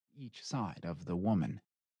each side of the woman.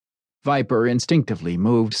 Viper instinctively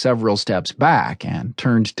moved several steps back and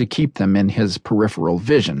turned to keep them in his peripheral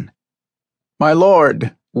vision. "My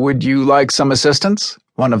lord, would you like some assistance?"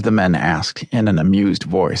 one of the men asked in an amused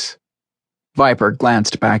voice. Viper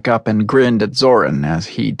glanced back up and grinned at Zoran as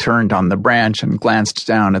he turned on the branch and glanced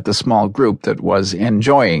down at the small group that was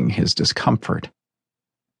enjoying his discomfort.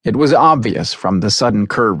 It was obvious from the sudden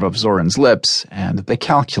curve of Zoran's lips and the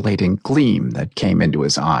calculating gleam that came into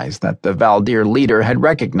his eyes that the Valdir leader had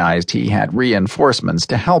recognized he had reinforcements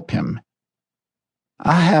to help him.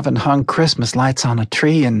 "I haven't hung Christmas lights on a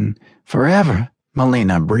tree in forever,"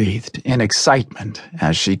 Melina breathed in excitement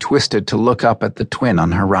as she twisted to look up at the twin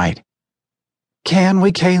on her right. "Can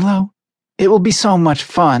we, Kalo? It will be so much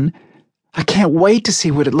fun. I can't wait to see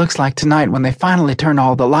what it looks like tonight when they finally turn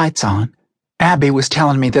all the lights on. Abby was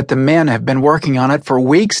telling me that the men have been working on it for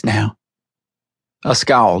weeks now." A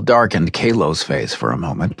scowl darkened Kalo's face for a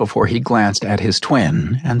moment before he glanced at his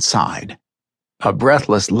twin and sighed. A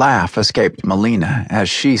breathless laugh escaped Melina as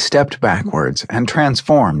she stepped backwards and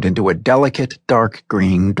transformed into a delicate dark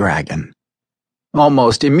green dragon.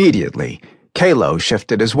 Almost immediately, Kalo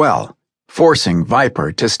shifted as well, forcing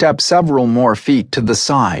Viper to step several more feet to the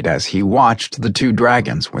side as he watched the two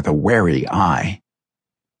dragons with a wary eye.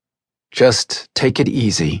 "Just take it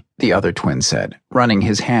easy," the other twin said, running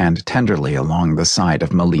his hand tenderly along the side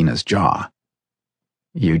of Melina's jaw.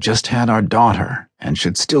 "You just had our daughter and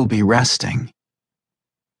should still be resting."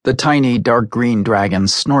 The tiny dark green dragon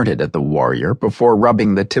snorted at the warrior before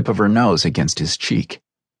rubbing the tip of her nose against his cheek.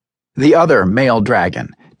 The other male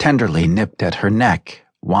dragon tenderly nipped at her neck,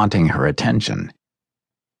 wanting her attention.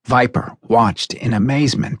 Viper watched in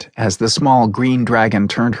amazement as the small green dragon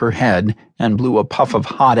turned her head and blew a puff of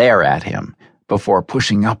hot air at him before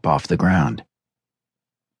pushing up off the ground.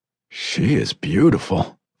 "She is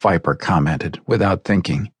beautiful," Viper commented without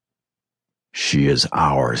thinking. "She is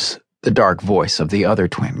ours," the dark voice of the other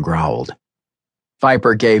twin growled.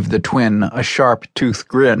 Viper gave the twin a sharp-toothed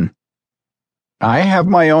grin. "I have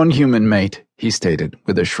my own human mate," he stated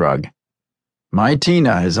with a shrug. "My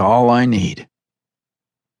Tina is all I need."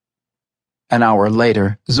 An hour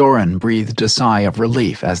later, Zoran breathed a sigh of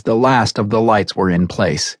relief as the last of the lights were in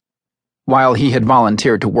place. While he had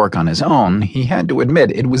volunteered to work on his own, he had to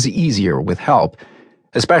admit it was easier with help,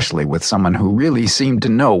 especially with someone who really seemed to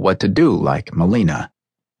know what to do like Melina.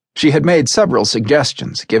 She had made several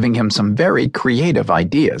suggestions, giving him some very creative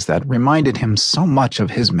ideas that reminded him so much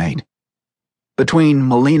of his mate. Between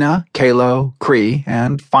Melina, Kalo, Cree,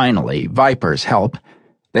 and finally Viper's help,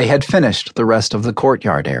 they had finished the rest of the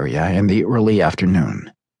courtyard area in the early afternoon.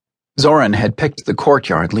 Zoran had picked the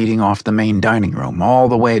courtyard leading off the main dining room all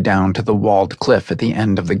the way down to the walled cliff at the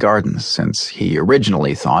end of the gardens, since he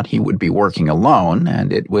originally thought he would be working alone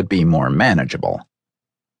and it would be more manageable.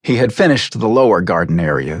 He had finished the lower garden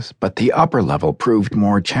areas, but the upper level proved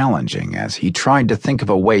more challenging as he tried to think of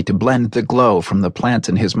a way to blend the glow from the plants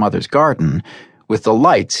in his mother's garden with the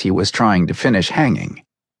lights he was trying to finish hanging.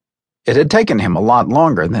 It had taken him a lot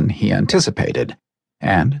longer than he anticipated,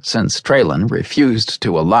 and since Traylon refused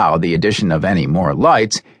to allow the addition of any more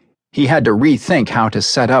lights, he had to rethink how to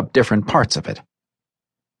set up different parts of it.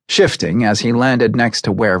 Shifting as he landed next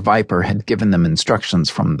to where Viper had given them instructions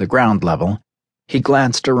from the ground level, he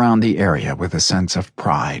glanced around the area with a sense of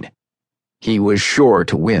pride. He was sure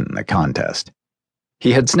to win the contest.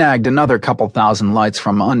 He had snagged another couple thousand lights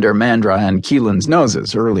from under Mandra and Keelan's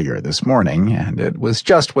noses earlier this morning, and it was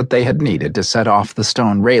just what they had needed to set off the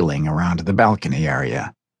stone railing around the balcony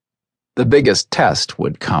area. The biggest test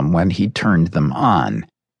would come when he turned them on.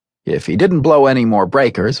 If he didn't blow any more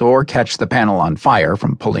breakers or catch the panel on fire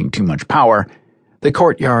from pulling too much power, the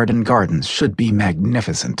courtyard and gardens should be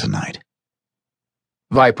magnificent tonight.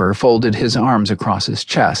 Viper folded his arms across his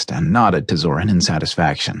chest and nodded to Zoran in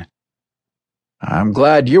satisfaction. "I'm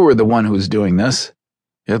glad you were the one who's doing this.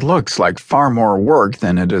 It looks like far more work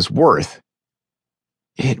than it is worth."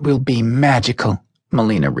 "It will be magical,"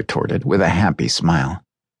 Melina retorted with a happy smile.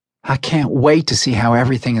 "I can't wait to see how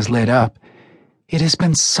everything is lit up. It has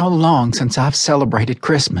been so long since I've celebrated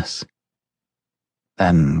Christmas."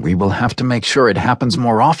 "Then we will have to make sure it happens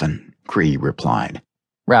more often," Cree replied,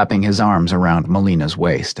 wrapping his arms around Melina's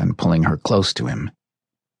waist and pulling her close to him.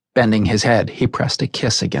 Bending his head, he pressed a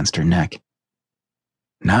kiss against her neck.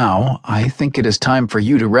 "Now, I think it is time for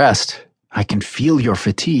you to rest. I can feel your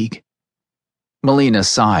fatigue." Melina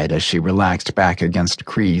sighed as she relaxed back against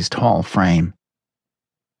Cree's tall frame.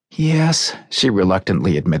 "Yes," she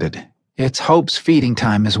reluctantly admitted. "It's Hope's feeding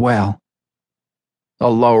time as well." A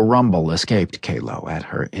low rumble escaped Kalo at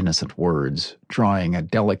her innocent words, drawing a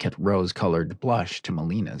delicate rose-colored blush to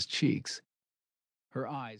Melina's cheeks. Her eyes